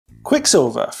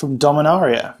Quicksilver from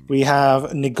Dominaria. We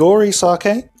have Nigori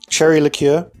sake, cherry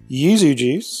liqueur, yuzu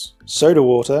juice, soda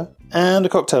water, and a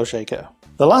cocktail shaker.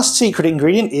 The last secret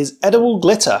ingredient is edible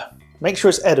glitter. Make sure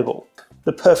it's edible.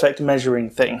 The perfect measuring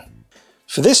thing.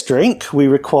 For this drink, we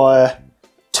require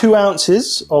 2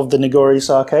 ounces of the Nigori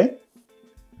sake,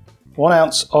 1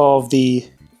 ounce of the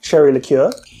cherry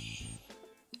liqueur,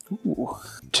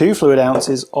 2 fluid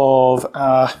ounces of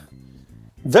our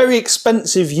very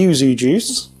expensive yuzu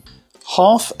juice,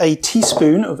 half a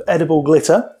teaspoon of edible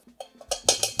glitter.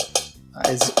 That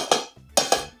is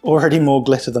already more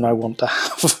glitter than I want to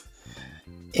have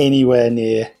anywhere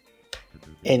near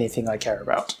anything I care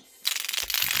about.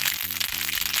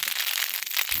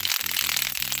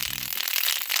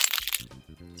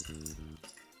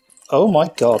 Oh my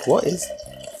god, what is...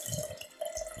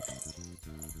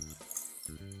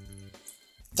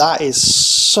 That is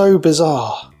so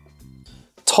bizarre.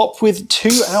 Top with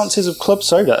 2 ounces of club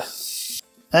soda.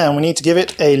 And we need to give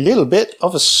it a little bit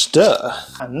of a stir.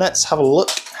 And let's have a look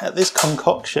at this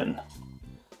concoction.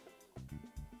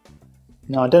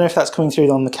 Now I don't know if that's coming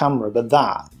through on the camera, but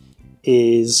that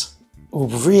is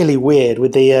really weird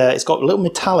with the, it's got a little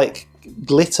metallic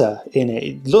glitter in it.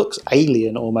 It looks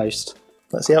alien almost.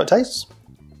 Let's see how it tastes.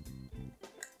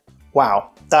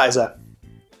 Wow, that is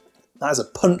a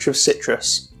punch of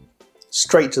citrus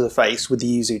straight to the face with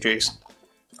the yuzu juice.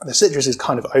 The citrus is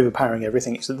kind of overpowering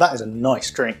everything, so that is a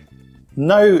nice drink.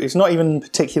 No, it's not even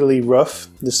particularly rough.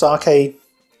 The sake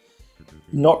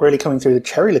not really coming through, the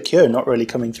cherry liqueur not really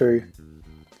coming through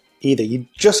either. You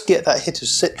just get that hit of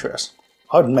citrus.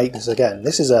 I would make this again.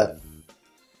 This is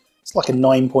it's like a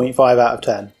 9.5 out of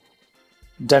 10.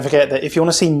 Don't forget that if you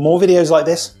want to see more videos like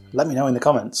this, let me know in the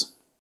comments.